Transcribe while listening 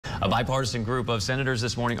A bipartisan group of senators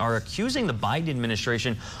this morning are accusing the Biden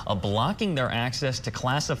administration of blocking their access to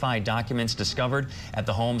classified documents discovered at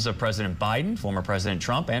the homes of President Biden, former President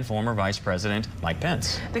Trump, and former Vice President Mike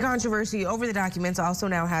Pence. The controversy over the documents also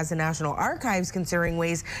now has the National Archives considering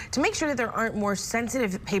ways to make sure that there aren't more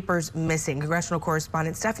sensitive papers missing. Congressional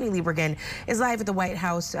correspondent Stephanie Liebergen is live at the White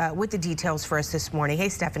House with the details for us this morning. Hey,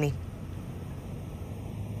 Stephanie.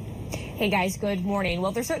 Hey guys, good morning.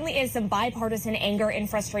 Well, there certainly is some bipartisan anger and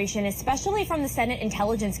frustration, especially from the Senate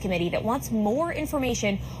Intelligence Committee that wants more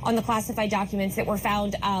information on the classified documents that were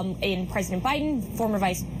found in President Biden, former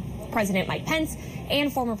Vice President Mike Pence,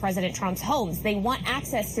 and former President Trump's homes. They want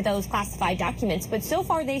access to those classified documents, but so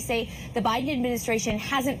far they say the Biden administration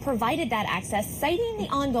hasn't provided that access, citing the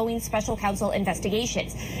ongoing special counsel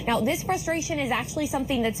investigations. Now, this frustration is actually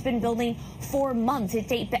something that's been building for months. It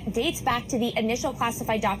dates back to the initial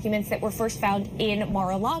classified documents that were first found in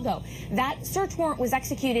Mar-a-Lago. That search warrant was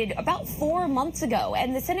executed about 4 months ago,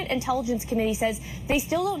 and the Senate Intelligence Committee says they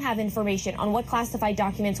still don't have information on what classified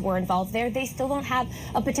documents were involved there. They still don't have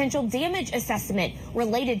a potential damage assessment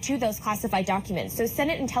related to those classified documents. So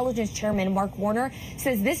Senate Intelligence Chairman Mark Warner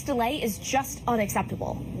says this delay is just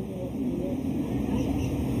unacceptable.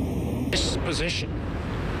 This position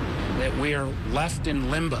that we are left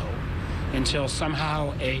in limbo until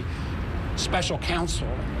somehow a special counsel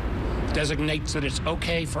designates that it's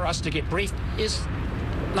okay for us to get briefed is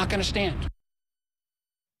not going to stand.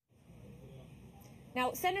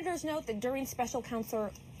 Now, senators note that during special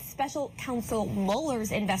counsel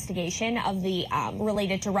Mueller's investigation of the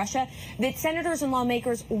related to Russia, that senators and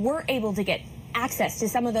lawmakers were able to get access to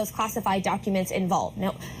some of those classified documents involved.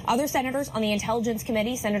 Now, other senators on the Intelligence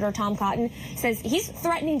Committee, Senator Tom Cotton, says he's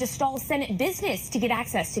threatening to stall Senate business to get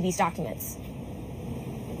access to these documents.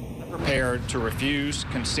 Prepared to refuse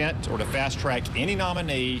consent or to fast-track any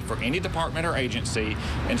nominee for any department or agency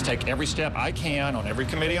and to take every step I can on every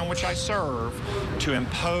committee on which I serve to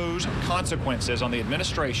impose consequences on the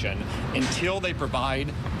administration until they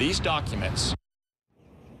provide these documents.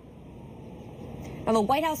 Now, the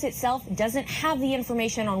White House itself doesn't have the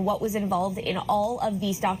information on what was involved in all of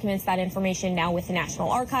these documents. That information now with the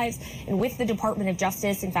National Archives and with the Department of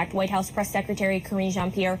Justice. In fact, White House Press Secretary Karine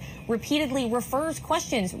Jean-Pierre repeatedly refers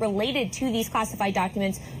questions related to these classified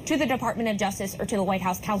documents to the Department of Justice or to the White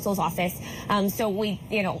House counsel's office. So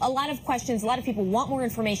a lot of questions, a lot of people want more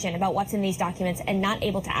information about what's in these documents and not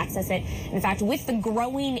able to access it. In fact, with the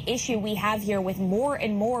growing issue we have here with more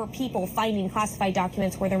and more people finding classified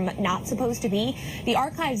documents where they're not supposed to be, the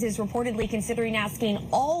Archives is reportedly considering asking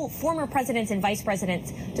all former presidents and vice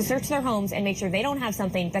presidents to search their homes and make sure they don't have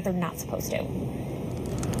something that they're not supposed to.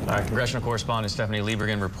 All right, congressional correspondent Stephanie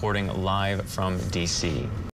Liebergen reporting live from D.C.